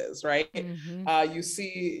what this is, right? Mm-hmm. You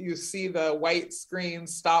see the white screen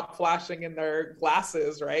stop flashing in their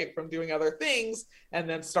glasses, right, from doing other things, and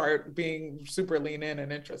then start being super lean in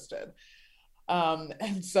and interested.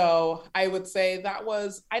 And so I would say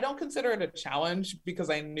I don't consider it a challenge, because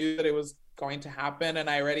I knew that it was going to happen, and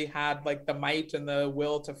I already had like the might and the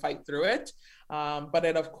will to fight through it. But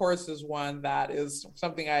it, of course, is one that is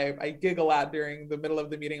something I giggle at during the middle of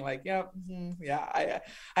the meeting, like, I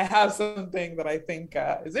have something that I think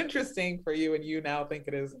is interesting for you, and you now think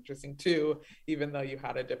it is interesting too, even though you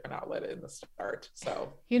had a different outlet in the start.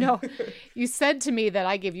 So, you said to me that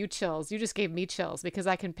I gave you chills. You just gave me chills, because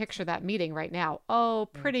I can picture that meeting right now. Oh,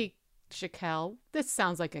 pretty Jaquel, this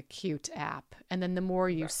sounds like a cute app. And then the more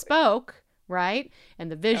you spoke, right, and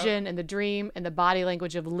the vision and the dream and the body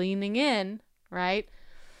language of leaning in, right?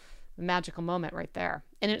 The magical moment right there.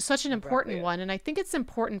 And it's such an important one. And I think it's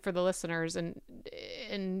important for the listeners and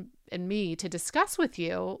me to discuss with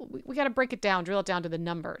you. We got to break it down, drill it down to the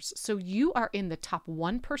numbers. So you are in the top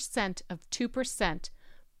 1% of 2%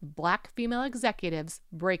 Black female executives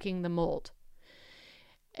breaking the mold.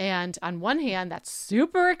 And on one hand, that's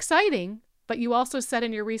super exciting, but you also said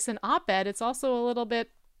in your recent op-ed, it's also a little bit,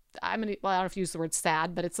 I don't know if you use the word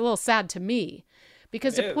sad, but it's a little sad to me.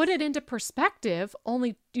 Because to put it into perspective,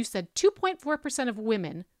 you said 2.4% of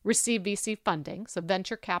women receive VC funding, so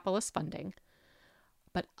venture capitalist funding.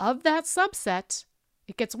 But of that subset,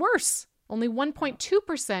 it gets worse. Only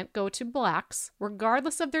 1.2% go to Blacks,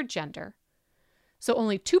 regardless of their gender. So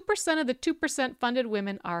only 2% of the 2% funded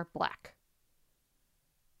women are Black.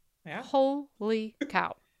 Yeah. Holy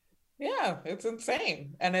cow. Yeah, it's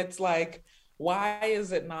insane. And it's like, why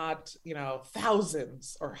is it not,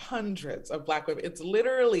 thousands or hundreds of Black women? It's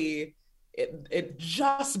literally, it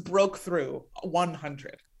just broke through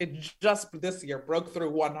 100. It just this year broke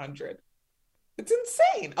through 100. It's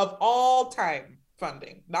insane, of all time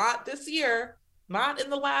funding, not this year, not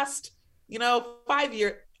in the last, 5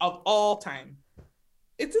 years, of all time.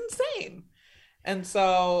 It's insane. And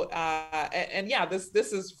so, and yeah, this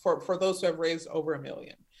is for those who have raised over $1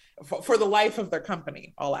 million for the life of their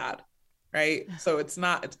company, I'll add, right? So it's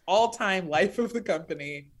all time life of the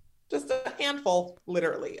company, just a handful,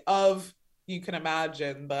 literally, of, you can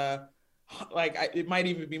imagine it might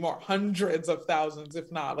even be more, hundreds of thousands,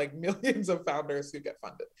 if not like millions of founders who get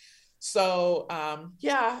funded. So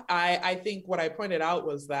yeah, I think what I pointed out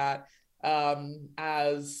was that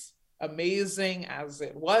as amazing as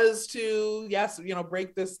it was to, yes,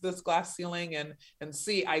 break this glass ceiling and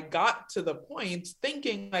see, I got to the point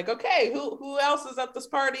thinking like, okay, who else is at this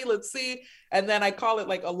party? Let's see. And then I call it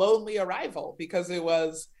like a lonely arrival, because it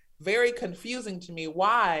was very confusing to me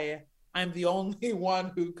why I'm the only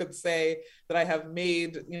one who could say that I have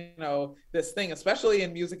made, this thing, especially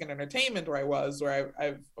in music and entertainment where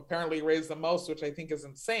I've apparently raised the most, which I think is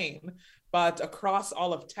insane. But across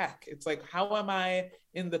all of tech, it's like, how am I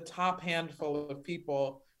in the top handful of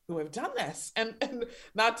people who have done this? And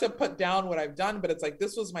not to put down what I've done, but it's like,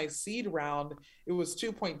 this was my seed round. It was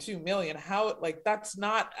 2.2 million. How, like, that's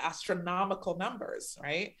not astronomical numbers,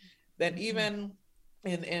 right? Then even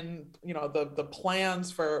in the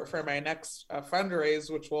plans for my next fundraise,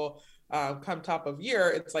 which will come top of year,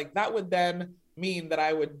 it's like, that would then mean that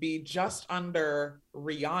I would be just under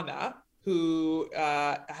Rihanna, who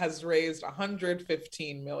has raised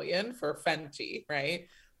 115 million for Fenty, right?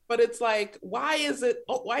 But it's like, why is there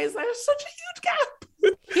such a huge gap?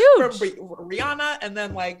 Huge. From Rihanna and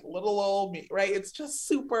then like little old me, right? It's just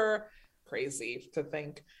super crazy to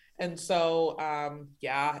think. And so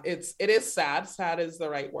yeah, it is sad. Sad is the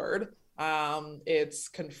right word. It's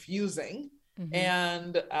confusing. Mm-hmm.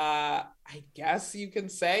 And I guess you can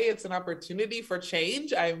say it's an opportunity for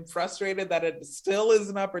change. I'm frustrated that it still is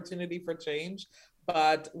an opportunity for change.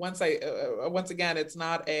 But once again, it's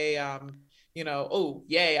not a, oh,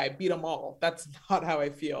 yay, I beat them all. That's not how I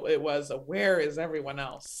feel. It was where is everyone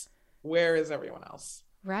else? Where is everyone else?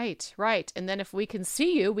 Right, right. And then if we can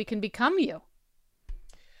see you, we can become you.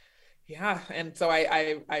 Yeah. And so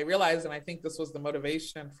I realized, and I think this was the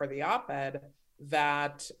motivation for the op-ed,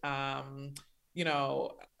 that,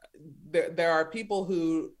 there are people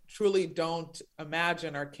who truly don't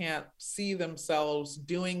imagine or can't see themselves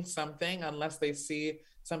doing something unless they see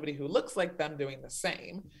somebody who looks like them doing the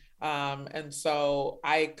same. And so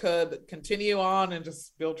I could continue on and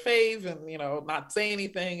just build Fave and, not say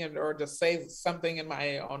anything or just say something in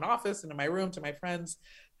my own office and in my room to my friends.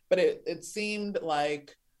 But it seemed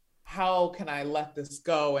like, how can I let this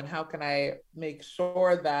go? And how can I make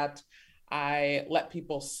sure that I let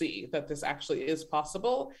people see that this actually is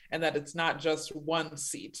possible and that it's not just one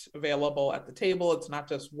seat available at the table. It's not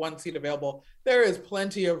just one seat available. There is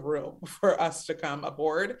plenty of room for us to come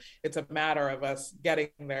aboard. It's a matter of us getting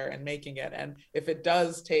there and making it. And if it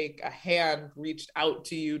does take a hand reached out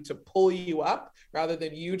to you to pull you up rather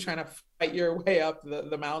than you trying to fight your way up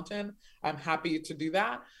the mountain, I'm happy to do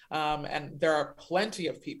that. And there are plenty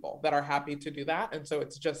of people that are happy to do that. And so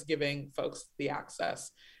it's just giving folks the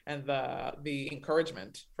access and the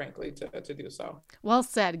encouragement, frankly, to do so. Well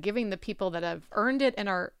said. Giving the people that have earned it and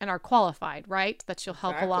are qualified, right? That you'll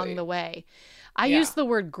help along the way. I use the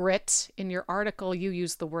word grit. In your article, you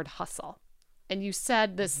use the word hustle. And you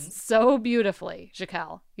said this so beautifully,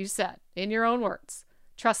 Jaquel. You said, in your own words,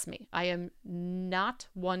 trust me, I am not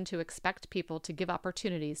one to expect people to give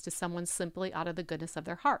opportunities to someone simply out of the goodness of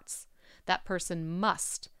their hearts. That person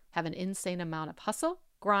must have an insane amount of hustle,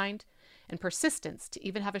 grind, and persistence to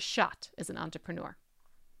even have a shot as an entrepreneur.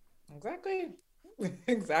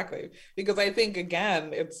 Exactly. Because I think,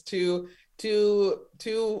 again, it's too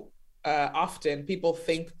often people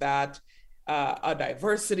think that a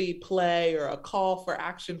diversity play or a call for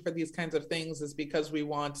action for these kinds of things is because we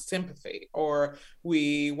want sympathy or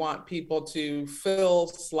we want people to fill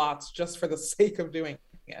slots just for the sake of doing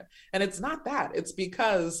it. And it's not that. It's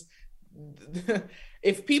because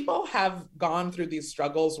if people have gone through these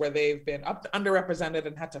struggles where they've been underrepresented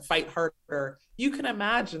and had to fight harder, you can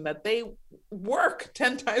imagine that they work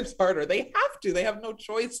 10 times harder. They have no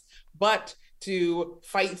choice but to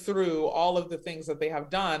fight through all of the things that they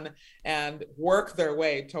have done and work their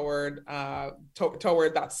way toward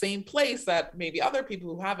that same place that maybe other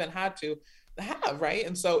people who haven't had to have, right?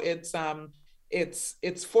 And so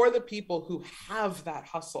it's for the people who have that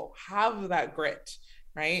hustle, have that grit,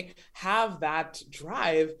 right? Have that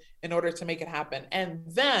drive in order to make it happen. And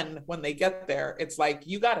then when they get there, it's like,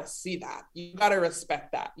 you got to see that. You got to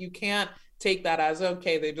respect that. You can't take that as,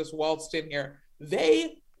 okay, they just waltzed in here.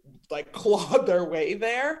 They like clawed their way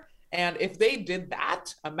there. And if they did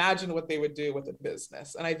that, imagine what they would do with a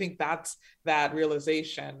business. And I think that's that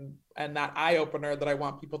realization and that eye opener that I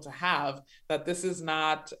want people to have, that this is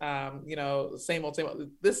not, same old, same old.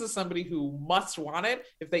 This is somebody who must want it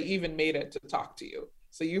if they even made it to talk to you.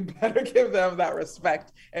 So you better give them that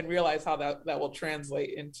respect and realize how that will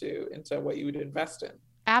translate into what you would invest in.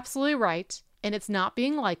 Absolutely right. And it's not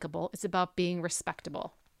being likable. It's about being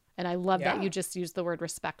respectable. And I love that you just used the word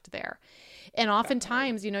respect there. And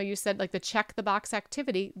oftentimes, you said like the check the box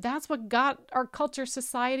activity, that's what got our culture,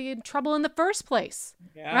 society in trouble in the first place.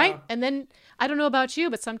 Yeah. Right. And then I don't know about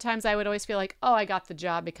you, but sometimes I would always feel like, oh, I got the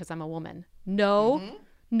job because I'm a woman. No,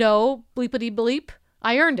 bleepity bleep.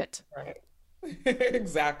 I earned it. Right.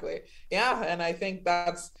 Exactly. Yeah. And I think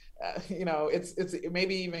that's, it's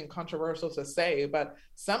maybe even controversial to say, but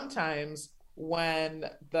sometimes when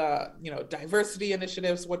the diversity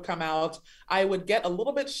initiatives would come out, I would get a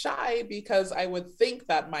little bit shy because I would think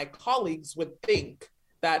that my colleagues would think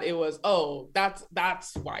that it was, oh,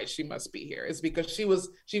 that's why she must be here, is because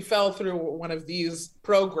she fell through one of these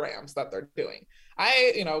programs that they're doing.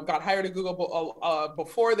 I got hired at Google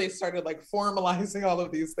before they started like formalizing all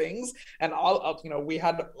of these things, and we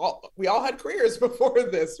all had careers before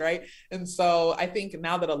this, right? And so I think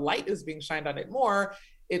now that a light is being shined on it more,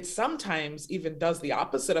 it sometimes even does the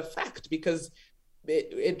opposite effect, because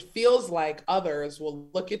it feels like others will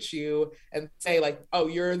look at you and say like, oh,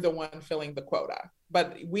 you're the one filling the quota.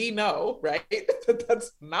 But we know, right, that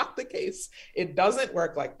that's not the case. It doesn't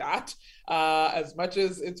work like that. As much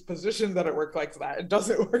as it's positioned that it worked like that, it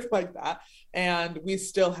doesn't work like that. And we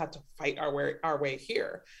still had to fight our way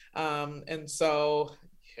here. And so,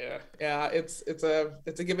 yeah, it's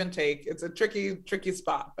a give and take. It's a tricky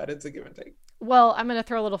spot, but it's a give and take. Well, I'm going to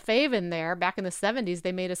throw a little fave in there. Back in the 70s,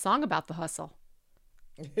 they made a song about the hustle.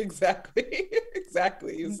 Exactly.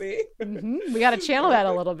 You see? We got to channel that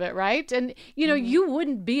a little bit, right? And, you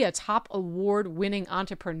wouldn't be a top award-winning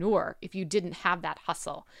entrepreneur if you didn't have that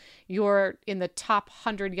hustle. You're in the top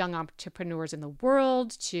 100 young entrepreneurs in the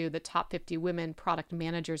world, to the top 50 women product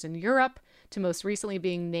managers in Europe, to most recently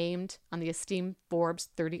being named on the esteemed Forbes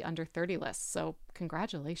 30 under 30 list. So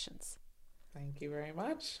congratulations. Thank you very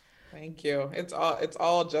much. Thank you. It's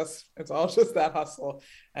all just that hustle,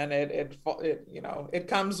 and it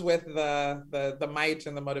comes with the might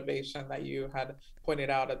and the motivation that you had pointed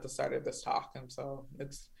out at the start of this talk, and so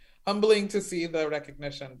it's humbling to see the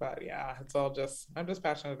recognition. But yeah, I'm just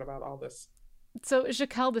passionate about all this. So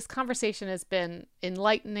Jaquel, this conversation has been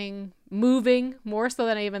enlightening, moving, more so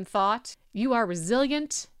than I even thought. You are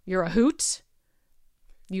resilient. You're a hoot.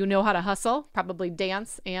 You know how to hustle, probably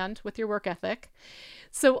dance, and with your work ethic.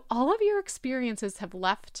 So all of your experiences have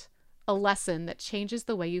left a lesson that changes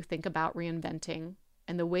the way you think about reinventing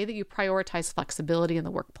and the way that you prioritize flexibility in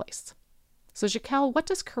the workplace. So Jaquel, what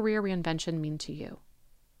does career reinvention mean to you?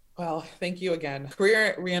 Well, thank you again.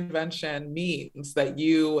 Career reinvention means that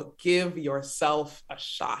you give yourself a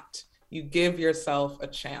shot. You give yourself a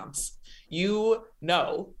chance. You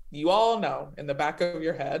all know in the back of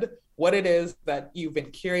your head what it is that you've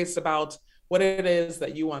been curious about, what it is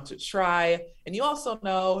that you want to try. And you also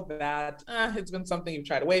know that it's been something you've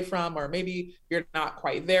tried away from, or maybe you're not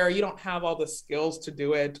quite there. You don't have all the skills to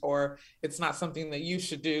do it, or it's not something that you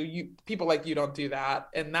should do. People like you don't do that.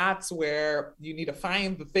 And that's where you need to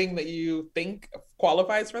find the thing that you think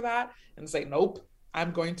qualifies for that and say, nope,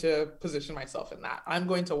 I'm going to position myself in that. I'm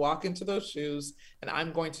going to walk into those shoes and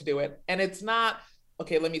I'm going to do it. And it's not,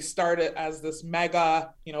 okay, let me start it as this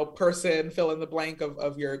mega, person, fill in the blank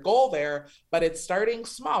of your goal there, but it's starting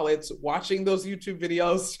small. It's watching those YouTube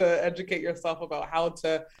videos to educate yourself about how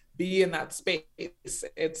to be in that space.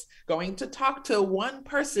 It's going to talk to one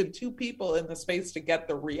person, two people in the space to get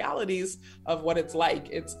the realities of what it's like.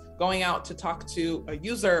 It's going out to talk to a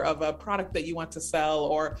user of a product that you want to sell,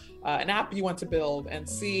 or an app you want to build, and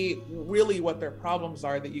see really what their problems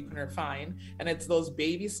are that you can refine. And it's those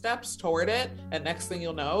baby steps toward it. And next thing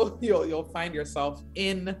you'll know, you'll find yourself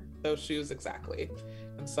in those shoes exactly.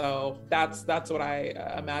 And so that's what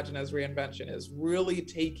I imagine as reinvention, is really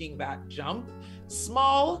taking that jump,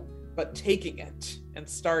 small, but taking it and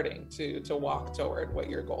starting to walk toward what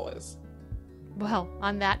your goal is. Well,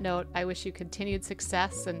 on that note, I wish you continued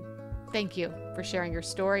success, and thank you for sharing your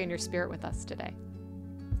story and your spirit with us today.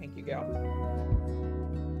 Thank you, Gail.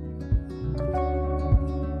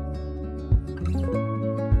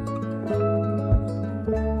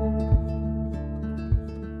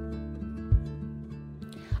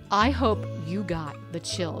 I hope you got the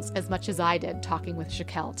chills as much as I did talking with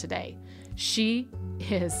Shaquelle today. She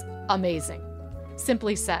is amazing,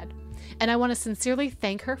 simply said. And I want to sincerely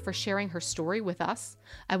thank her for sharing her story with us.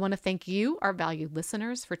 I want to thank you, our valued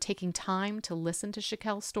listeners, for taking time to listen to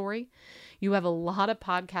Shaquelle's story. You have a lot of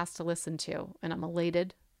podcasts to listen to, and I'm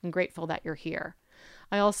elated and grateful that you're here.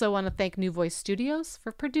 I also want to thank New Voice Studios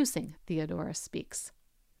for producing Theodora Speaks.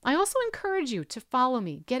 I also encourage you to follow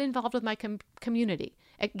me, get involved with my community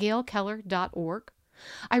at gailkeller.org.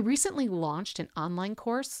 I recently launched an online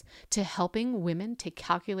course to helping women take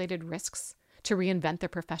calculated risks to reinvent their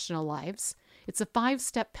professional lives. It's a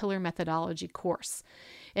 5-step pillar methodology course.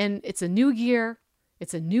 And it's a new year,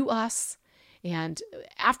 it's a new us. And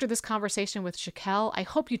after this conversation with Shaquelle, I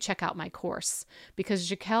hope you check out my course because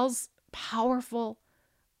Shaquelle's powerful,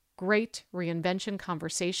 great reinvention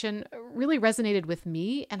conversation really resonated with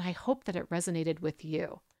me, and I hope that it resonated with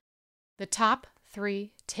you. The top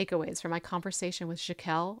 3 takeaways from my conversation with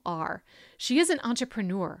Shaquelle are: she is an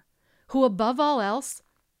entrepreneur who, above all else,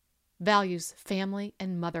 values family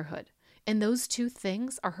and motherhood, and those 2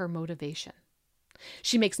 things are her motivation.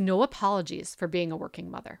 She makes no apologies for being a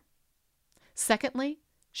working mother. Secondly,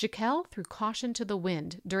 Shaquelle threw caution to the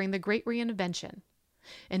wind during the Great Reinvention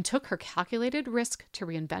and took her calculated risk to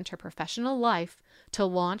reinvent her professional life to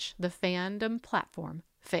launch the fandom platform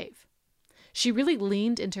Fave. She really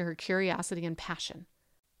leaned into her curiosity and passion.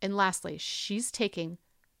 And lastly, she's taking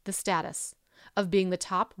the status of being the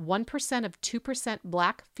top 1% of 2%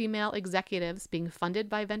 Black female executives being funded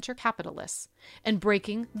by venture capitalists and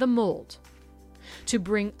breaking the mold to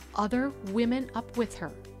bring other women up with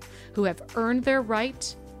her who have earned their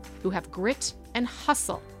right, who have grit and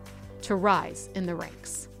hustle to rise in the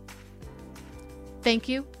ranks. Thank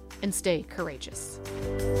you, and stay courageous.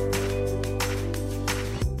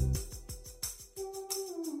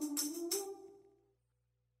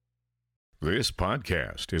 This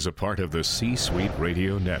podcast is a part of the C-Suite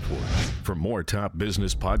Radio Network. For more top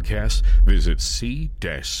business podcasts, visit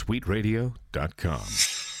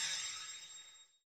c-suiteradio.com.